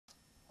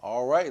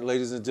All right,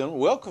 ladies and gentlemen,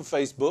 welcome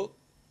Facebook.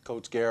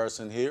 Coach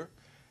Garrison here.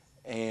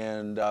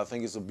 And I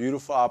think it's a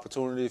beautiful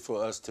opportunity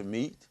for us to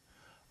meet.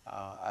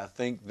 I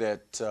think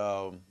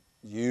that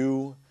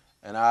you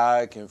and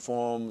I can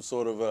form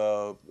sort of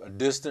a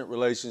distant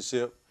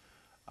relationship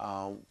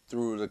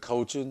through the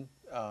coaching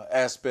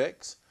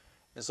aspects.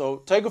 And so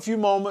take a few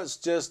moments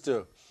just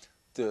to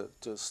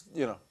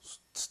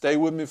stay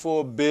with me for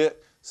a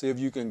bit, see if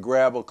you can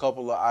grab a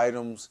couple of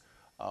items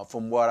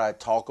from what I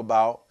talk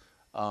about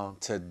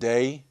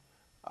today.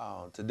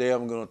 Today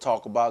I'm going to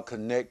talk about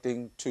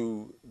connecting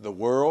to the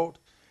world,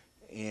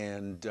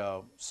 and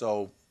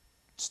so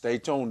stay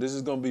tuned. This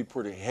is going to be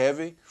pretty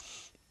heavy.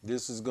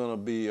 This is going to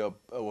be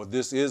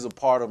this is a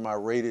part of my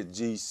Rated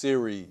G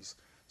series.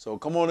 So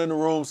come on in the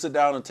room, sit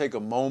down, and take a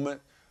moment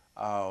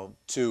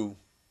to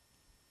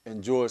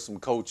enjoy some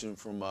coaching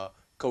from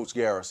Coach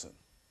Garrison.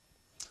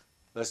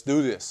 Let's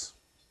do this.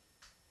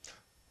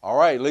 All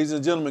right, ladies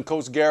and gentlemen,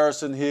 Coach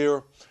Garrison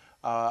here.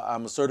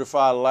 I'm a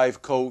certified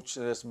life coach,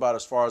 and that's about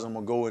as far as I'm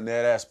going to go in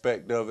that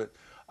aspect of it.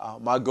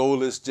 My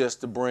goal is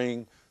just to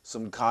bring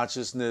some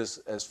consciousness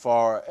as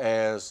far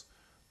as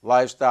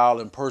lifestyle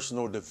and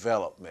personal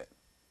development.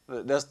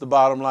 That's the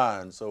bottom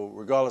line. So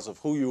regardless of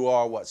who you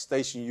are, what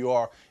station you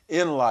are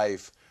in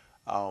life,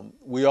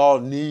 we all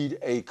need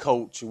a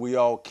coach. We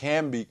all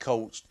can be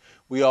coached.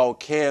 We all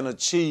can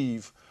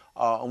achieve,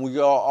 and we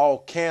all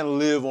can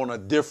live on a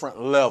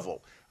different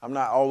level. I'm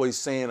not always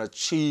saying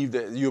achieve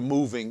that you're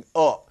moving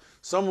up.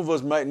 Some of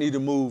us might need to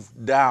move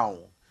down,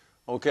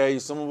 okay?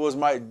 Some of us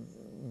might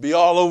be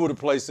all over the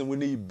place and we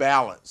need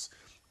balance.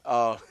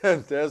 I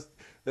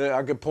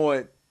could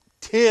point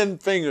 10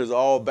 fingers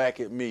all back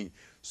at me.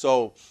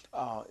 So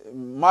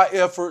my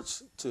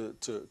efforts to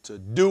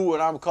do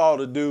what I'm called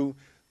to do,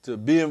 to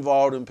be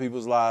involved in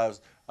people's lives,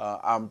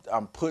 I'm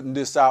putting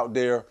this out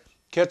there.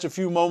 Catch a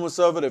few moments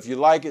of it. If you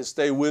like it,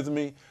 stay with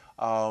me.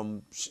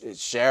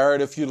 Share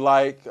it if you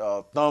like,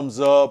 thumbs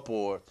up,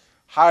 or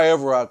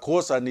however. Of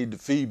course, I need the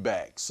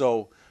feedback.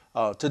 So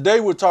today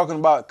we're talking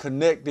about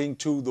connecting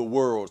to the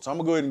world. So I'm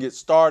going to go ahead and get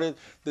started.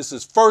 This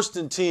is First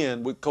and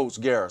 10 with Coach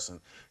Garrison,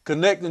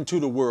 connecting to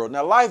the world.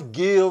 Now, life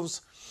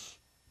gives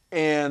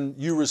and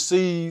you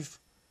receive,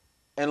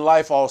 and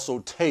life also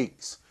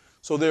takes.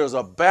 So there's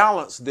a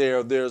balance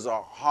there. There's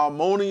a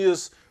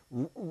harmonious,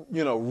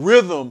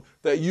 rhythm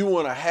that you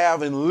want to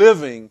have in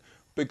living,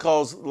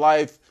 because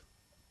life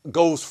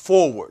goes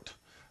forward.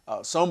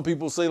 Some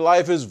people say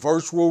life is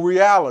virtual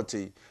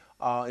reality.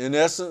 In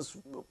essence,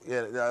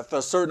 after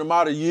a certain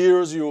amount of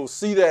years, you'll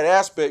see that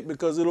aspect,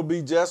 because it'll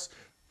be just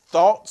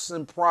thoughts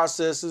and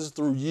processes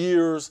through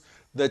years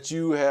that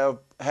you have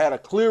had a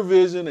clear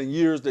vision and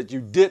years that you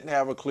didn't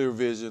have a clear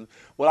vision.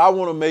 Well, I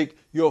want to make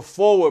your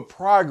forward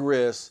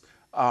progress,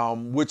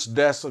 which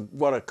that's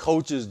what a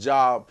coach's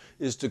job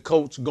is, to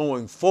coach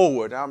going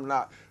forward. I'm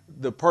not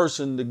the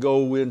person to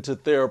go into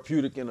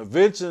therapeutic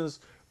interventions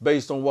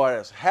based on what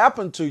has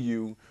happened to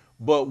you,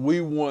 but we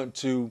want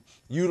to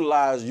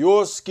utilize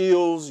your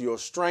skills, your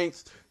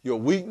strengths, your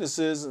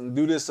weaknesses, and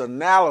do this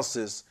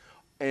analysis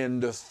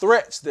and the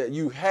threats that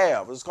you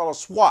have. It's called a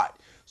SWOT.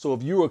 So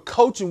if you are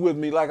coaching with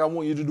me like I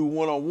want you to do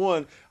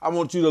one-on-one, I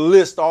want you to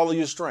list all of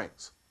your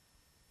strengths.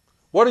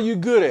 What are you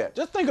good at?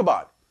 Just think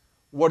about it.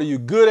 What are you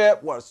good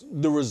at? What's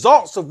the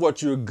results of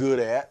what you're good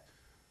at?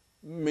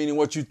 Meaning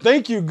what you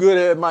think you're good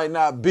at might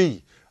not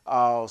be.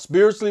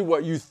 Spiritually,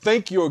 what you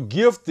think your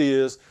gift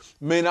is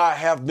may not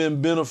have been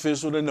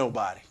beneficial to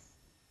nobody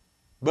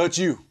but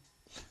you.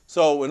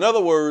 So in other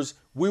words,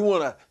 we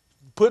want to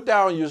put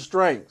down your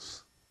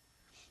strengths.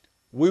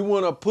 We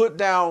want to put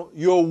down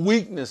your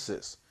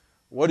weaknesses.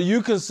 What do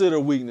you consider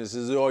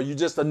weaknesses? Or are you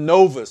just a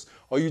novice?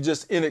 Or are you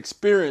just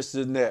inexperienced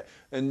in that?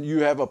 And you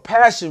have a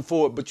passion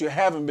for it, but you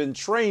haven't been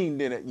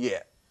trained in it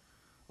yet.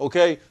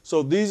 Okay,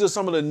 so these are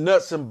some of the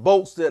nuts and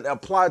bolts that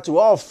apply to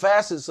all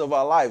facets of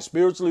our life: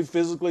 spiritually,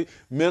 physically,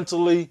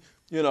 mentally,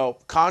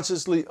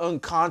 consciously,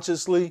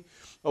 unconsciously.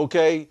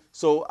 Okay,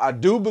 so I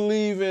do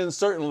believe in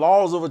certain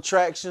laws of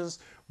attractions,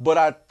 but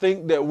I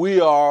think that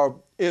we are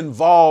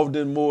involved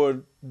in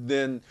more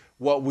than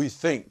what we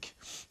think.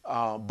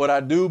 But I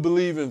do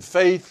believe in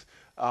faith.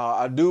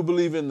 I do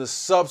believe in the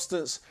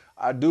substance.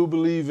 I do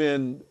believe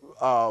in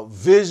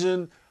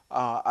vision.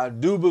 I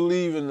do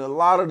believe in a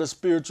lot of the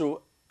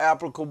spiritual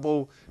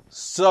applicable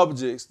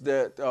subjects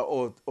that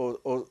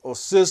or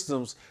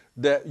systems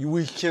that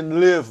we can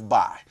live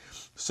by.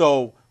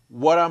 So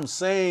what I'm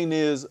saying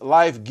is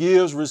life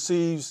gives,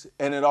 receives,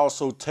 and it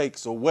also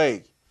takes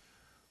away.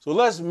 So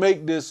let's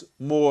make this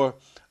more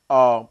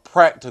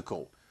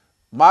practical.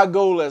 My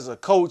goal as a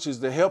coach is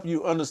to help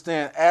you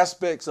understand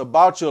aspects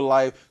about your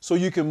life so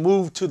you can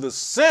move to the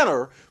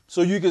center,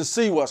 so you can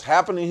see what's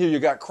happening here. You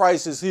got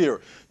crisis here.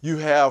 You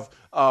have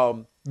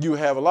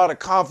a lot of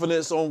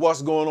confidence on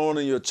what's going on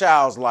in your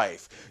child's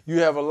life. You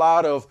have a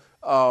lot of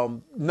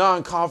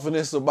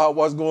non-confidence about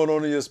what's going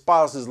on in your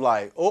spouse's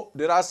life. Oh,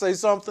 did I say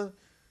something?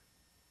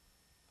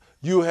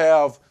 You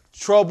have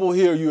trouble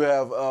here. You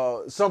have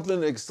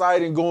something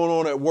exciting going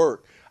on at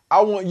work. I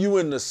want you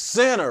in the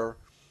center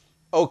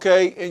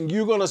okay? And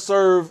you're going to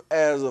serve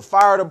as a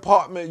fire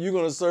department. You're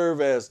going to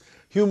serve as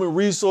human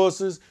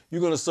resources.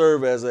 You're going to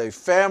serve as a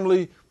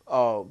family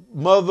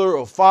mother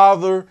or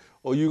father,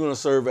 or you're going to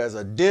serve as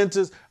a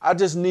dentist. I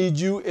just need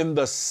you in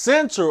the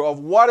center of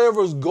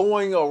whatever's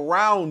going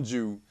around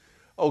you,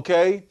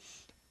 okay?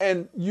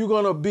 And you're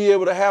going to be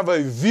able to have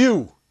a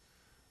view.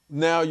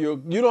 Now, you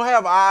don't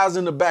have eyes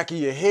in the back of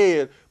your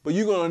head, but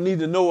you're going to need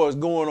to know what's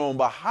going on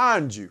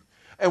behind you.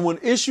 And when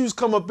issues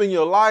come up in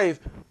your life,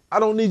 I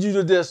don't need you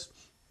to just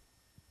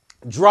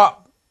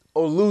drop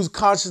or lose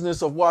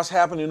consciousness of what's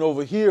happening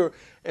over here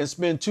and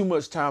spend too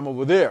much time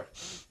over there.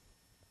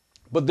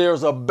 But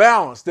there's a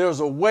balance,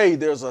 there's a way,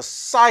 there's a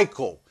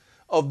cycle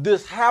of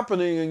this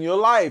happening in your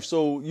life.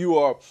 So you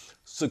are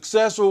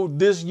successful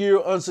this year,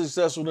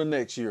 unsuccessful the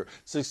next year.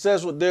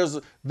 Successful,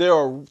 there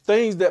are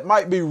things that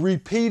might be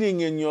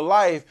repeating in your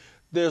life.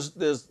 There's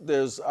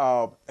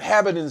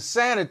habit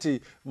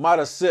insanity might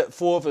have set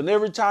forth, and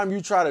every time you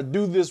try to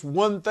do this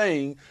one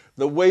thing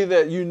the way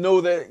that you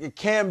know that it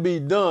can be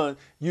done,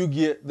 you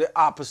get the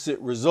opposite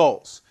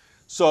results.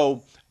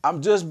 So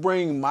I'm just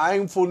bringing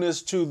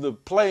mindfulness to the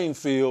playing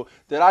field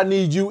that I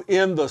need you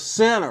in the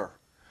center.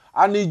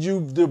 I need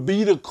you to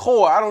be the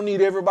core. I don't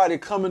need everybody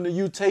coming to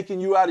you,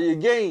 taking you out of your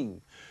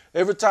game.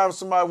 Every time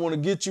somebody want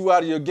to get you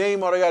out of your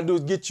game, all they got to do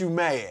is get you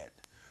mad.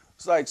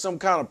 It's like some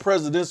kind of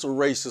presidential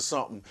race or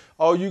something.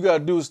 All you got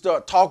to do is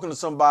start talking to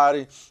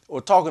somebody or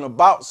talking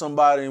about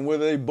somebody and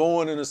whether they're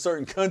born in a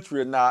certain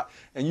country or not,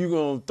 and you're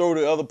going to throw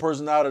the other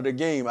person out of the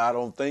game. I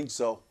don't think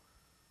so.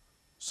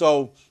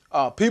 So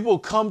people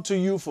come to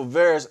you for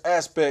various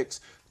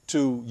aspects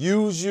to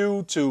use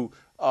you, to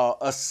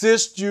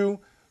assist you,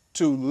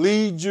 to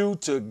lead you,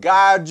 to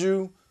guide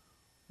you.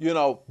 You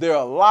know, there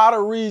are a lot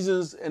of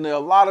reasons and there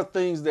are a lot of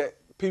things that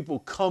people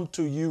come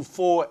to you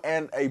for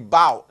and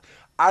about.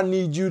 I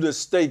need you to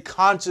stay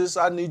conscious.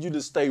 I need you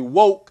to stay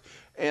woke.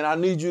 And I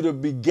need you to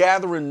be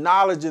gathering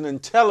knowledge and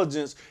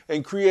intelligence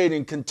and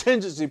creating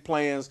contingency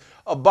plans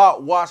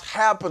about what's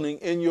happening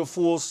in your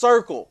full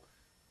circle.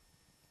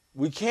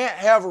 We can't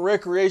have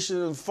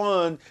recreation and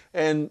fun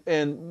and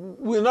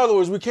in other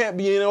words, we can't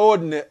be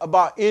inordinate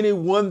about any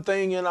one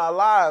thing in our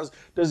lives.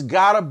 There's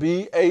got to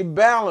be a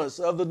balance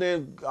other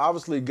than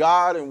obviously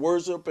God and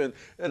worship and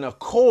a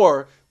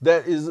core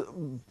that is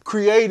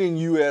creating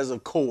you as a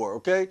core,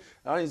 okay?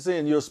 I ain't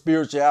saying your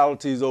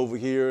spirituality is over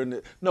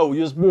here. No,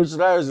 your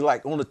spirituality is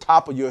like on the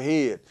top of your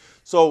head.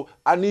 So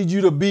I need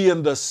you to be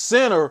in the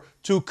center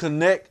to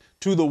connect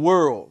to the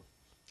world.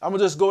 I'm going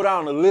to just go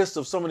down the list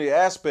of some of the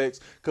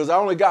aspects because I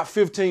only got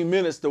 15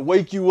 minutes to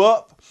wake you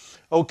up,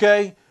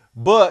 okay?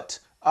 But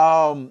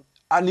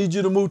I need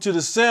you to move to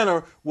the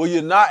center where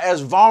you're not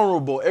as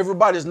vulnerable.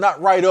 Everybody's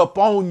not right up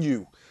on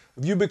you.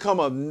 If you become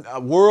a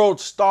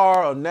world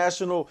star, a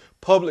national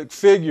public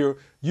figure,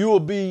 you will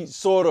be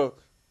sort of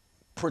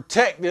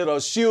protected or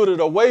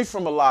shielded away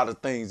from a lot of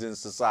things in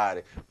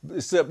society,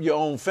 except your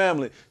own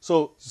family.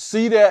 So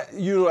see that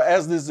you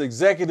as this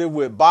executive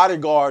with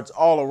bodyguards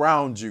all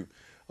around you.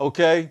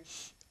 Okay,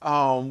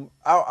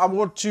 I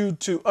want you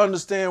to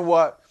understand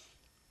what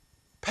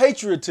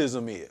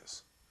patriotism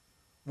is,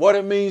 what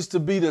it means to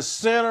be the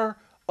center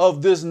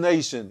of this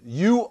nation.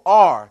 You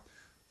are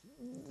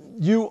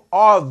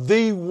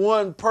the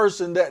one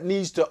person that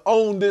needs to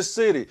own this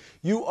city.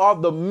 You are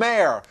the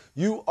mayor.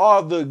 You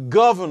are the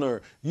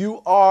governor.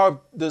 You are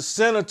the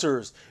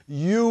senators.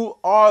 You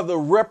are the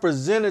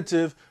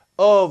representative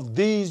of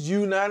these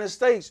United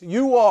States.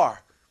 You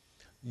are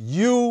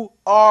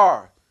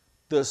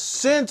the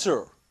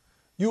center.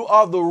 You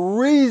are the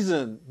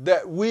reason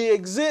that we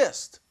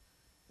exist.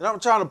 And I'm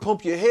trying to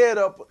pump your head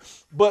up,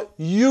 but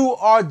you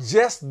are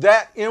just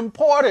that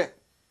important.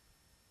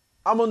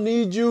 I'm going to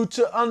need you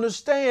to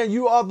understand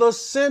you are the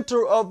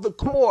center of the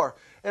core,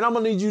 and I'm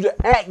going to need you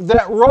to act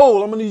that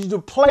role. I'm going to need you to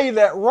play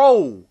that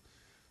role.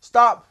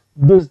 Stop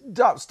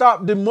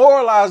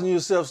demoralizing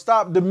yourself.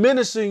 Stop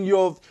diminishing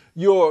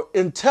your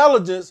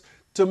intelligence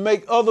to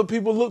make other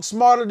people look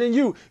smarter than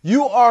you.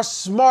 You are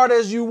smart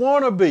as you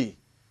want to be.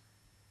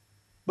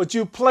 But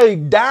you play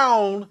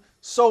down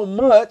so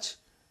much.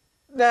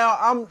 Now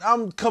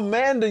I'm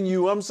commanding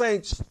you. I'm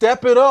saying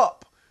step it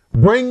up.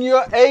 Bring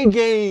your A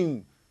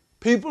game.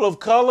 People of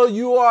color,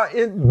 you are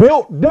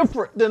built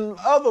different than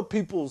other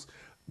people's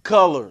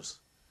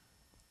colors.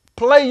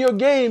 Play your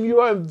game.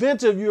 You are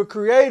inventive. You're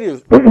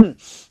creative.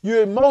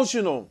 You're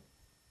emotional.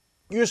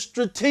 You're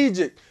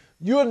strategic.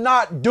 You're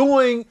not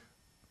doing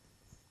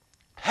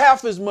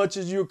half as much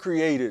as you're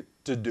created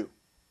to do.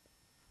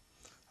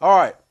 All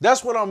right,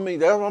 that's what I mean.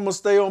 That's what I'm gonna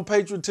stay on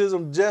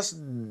patriotism just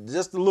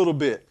a little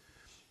bit.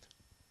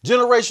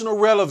 Generational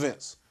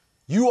relevance.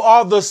 You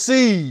are the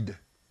seed.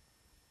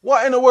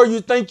 What in the world you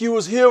think you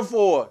was here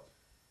for?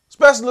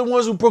 Especially the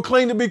ones who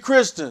proclaim to be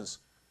Christians.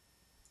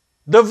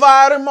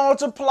 Divide and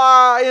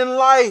multiply in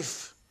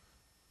life.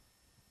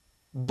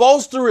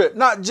 Bolster it,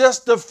 not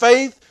just the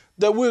faith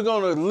that we're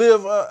gonna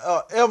live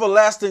a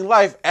everlasting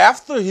life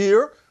after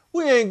here.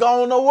 We ain't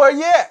going nowhere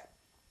yet.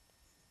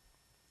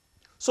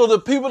 So the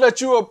people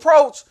that you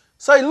approach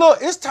say, look,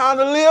 it's time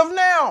to live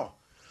now.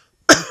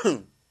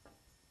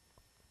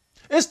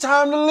 It's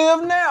time to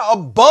live now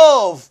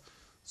above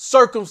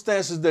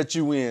circumstances that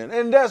you're in.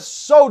 And that's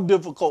so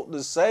difficult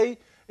to say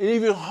and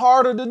even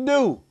harder to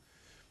do.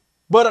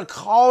 But a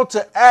call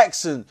to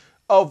action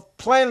of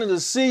planting the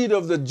seed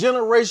of the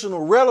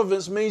generational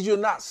relevance means you're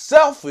not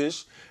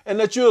selfish and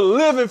that you're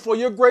living for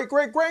your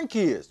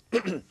great-great-grandkids.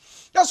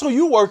 That's who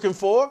you're working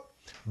for.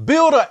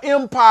 Build an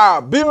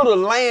empire, build a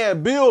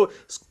land, build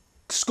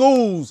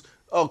schools,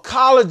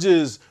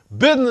 colleges,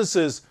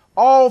 businesses,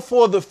 all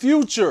for the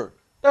future.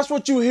 That's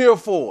what you're here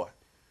for.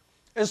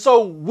 And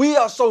so we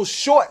are so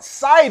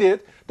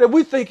short-sighted that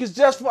we think it's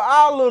just for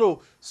our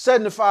little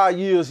 75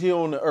 years here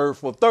on the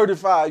earth or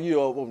 35 years.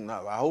 Well,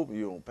 no, I hope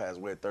you don't pass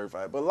away at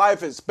 35, but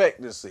life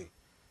expectancy.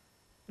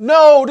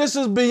 No, this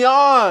is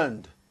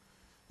beyond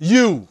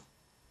you.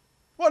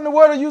 What in the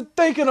world are you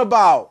thinking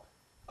about?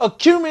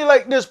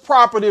 Accumulate this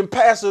property and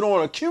pass it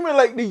on.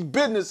 Accumulate these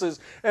businesses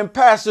and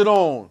pass it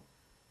on.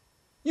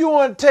 You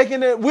aren't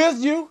taking it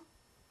with you.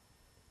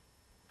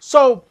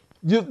 So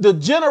the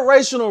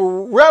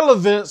generational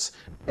relevance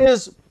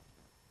is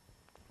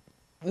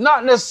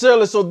not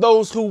necessarily so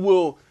those who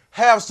will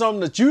have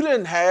something that you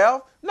didn't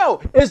have.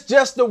 No, it's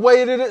just the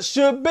way that it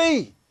should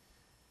be.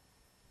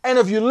 And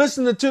if you're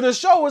listening to the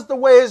show, it's the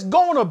way it's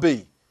going to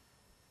be.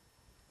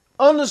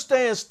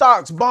 Understand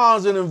stocks,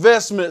 bonds, and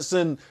investments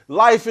and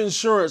life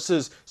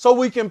insurances so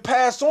we can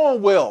pass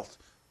on wealth.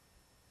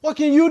 What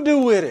can you do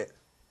with it?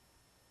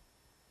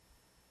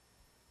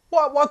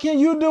 What can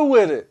you do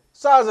with it?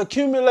 Besides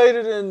accumulate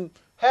it and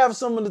have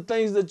some of the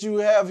things that you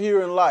have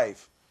here in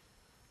life.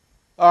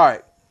 All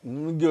right, let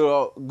me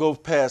go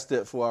past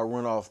that before I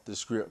run off the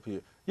script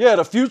here. Yeah,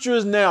 the future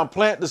is now.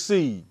 Plant the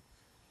seed.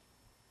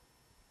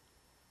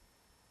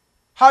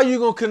 How are you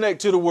going to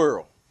connect to the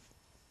world?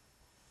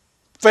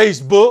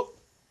 Facebook.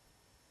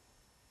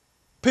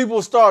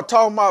 People start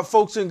talking about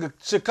folks in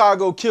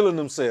Chicago killing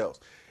themselves.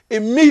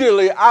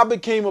 Immediately, I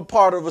became a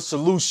part of a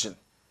solution.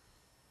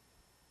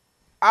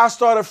 I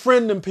started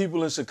friending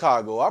people in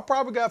Chicago. I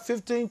probably got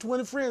 15,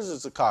 20 friends in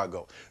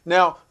Chicago.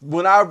 Now,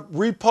 when I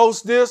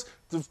repost this,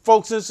 the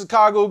folks in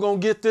Chicago are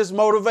going to get this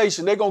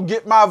motivation. They're going to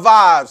get my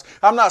vibes.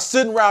 I'm not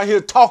sitting around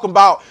here talking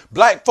about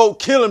black folk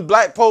killing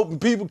black folk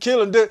and people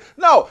killing this.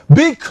 No,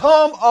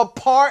 become a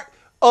part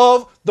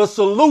of the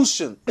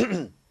solution.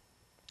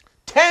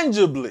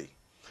 Tangibly.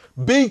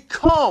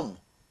 Become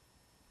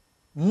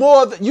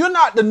more than, you're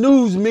not the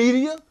news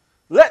media.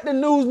 Let the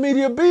news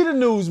media be the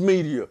news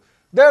media.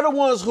 They're the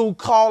ones who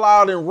call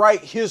out and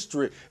write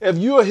history. If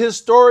you're a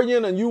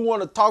historian and you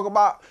want to talk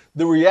about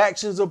the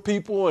reactions of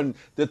people and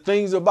the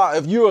things about,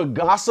 if you're a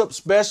gossip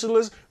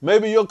specialist,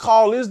 maybe your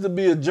call is to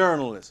be a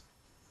journalist.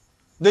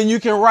 Then you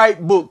can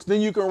write books.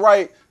 Then you can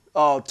write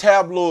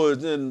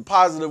tabloids in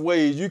positive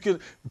ways. You can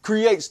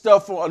create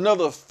stuff on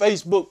another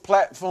Facebook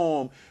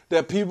platform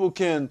that people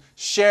can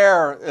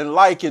share and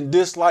like and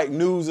dislike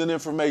news and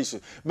information.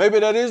 Maybe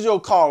that is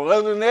your call.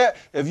 Other than that,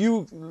 if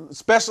you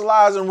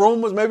specialize in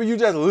rumors, maybe you're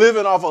just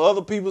living off of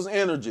other people's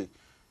energy.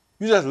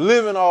 You're just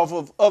living off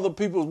of other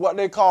people's what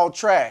they call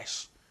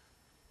trash.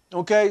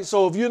 Okay,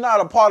 so if you're not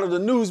a part of the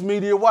news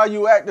media, why are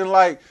you acting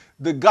like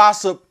the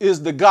gossip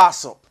is the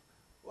gossip?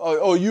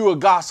 Or you a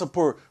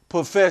gossiper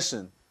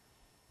profession?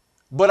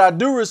 But I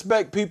do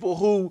respect people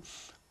who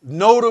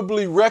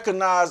notably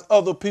recognize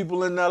other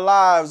people in their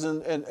lives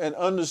and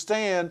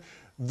understand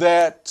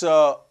that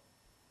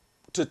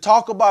to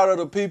talk about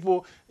other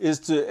people is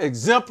to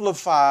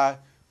exemplify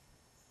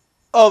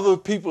other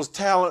people's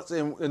talents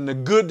and the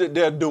good that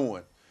they're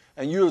doing.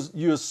 And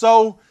you're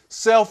so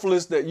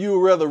selfless that you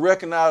would rather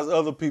recognize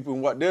other people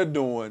and what they're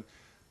doing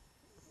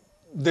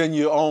than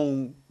your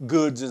own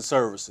goods and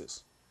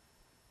services.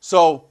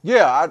 So,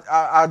 yeah,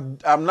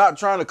 I'm not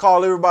trying to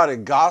call everybody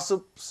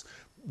gossips,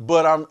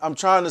 but I'm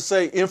trying to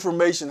say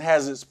information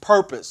has its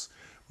purpose.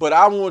 But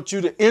I want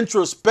you to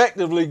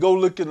introspectively go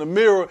look in the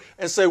mirror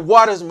and say,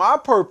 what is my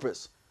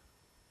purpose?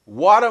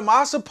 What am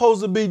I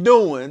supposed to be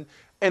doing?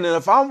 And then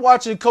if I'm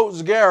watching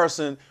Coach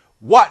Garrison,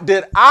 what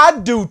did I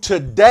do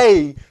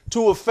today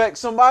to affect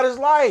somebody's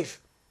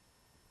life?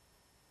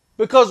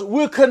 Because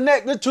we're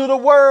connected to the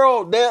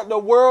world. The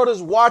world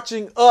is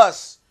watching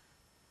us.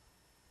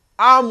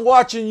 I'm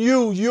watching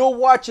you. You're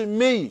watching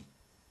me.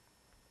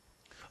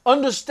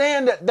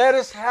 Understand that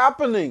is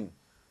happening.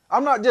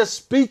 I'm not just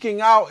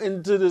speaking out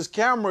into this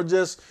camera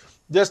just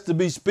to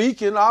be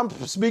speaking. I'm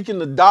speaking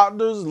to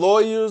doctors,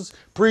 lawyers,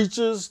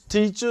 preachers,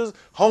 teachers,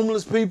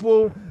 homeless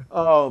people,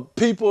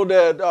 people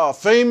that are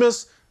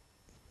famous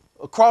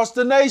across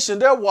the nation.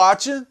 They're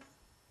watching.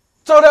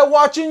 So they're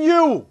watching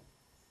you.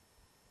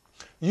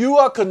 You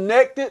are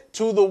connected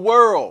to the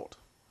world.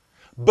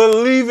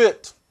 Believe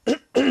it.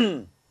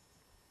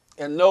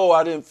 And no,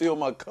 I didn't fill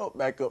my cup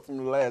back up from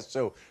the last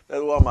show.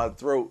 That's why my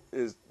throat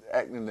is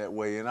acting that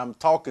way. And I'm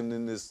talking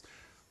in this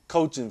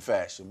coaching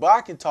fashion. But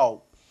I can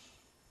talk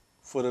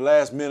for the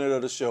last minute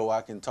of the show.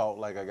 I can talk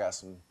like I got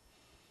some,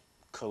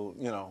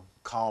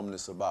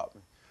 calmness about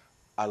me.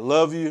 I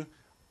love you.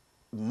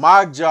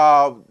 My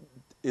job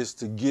is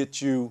to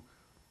get you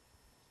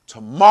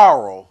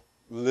tomorrow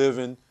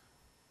living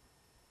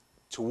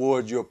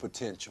toward your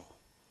potential.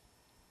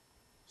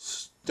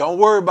 Don't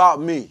worry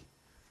about me.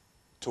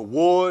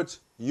 Towards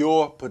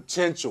your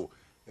potential.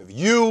 If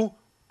you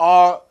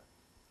are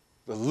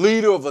the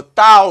leader of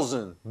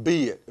 1,000,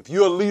 be it. If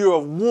you're a leader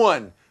of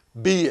 1,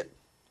 be it.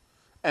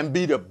 And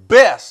be the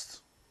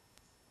best,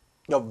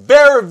 the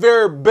very,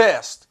 very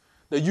best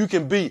that you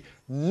can be.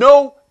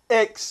 No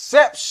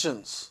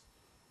exceptions.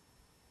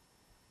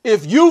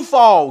 If you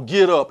fall,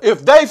 get up.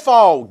 If they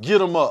fall, get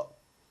them up.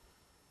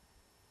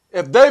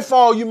 If they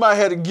fall, you might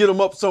have to get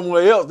them up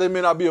somewhere else. They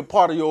may not be a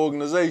part of your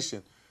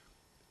organization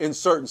in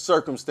certain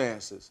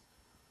circumstances.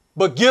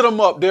 But get them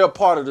up. They're a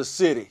part of the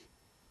city.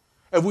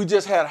 If we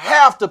just had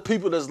half the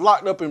people that's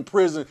locked up in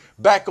prison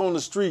back on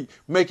the street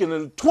making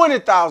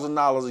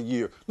 $20,000 a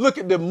year, look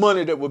at the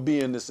money that would be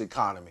in this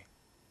economy.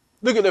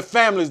 Look at the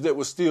families that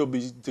would still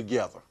be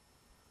together.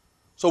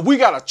 So we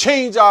got to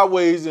change our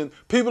ways, and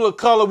people of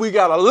color, we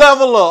got to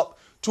level up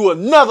to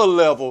another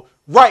level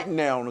right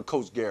now on the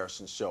Coach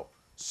Garrison Show.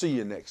 See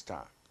you next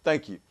time.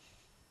 Thank you.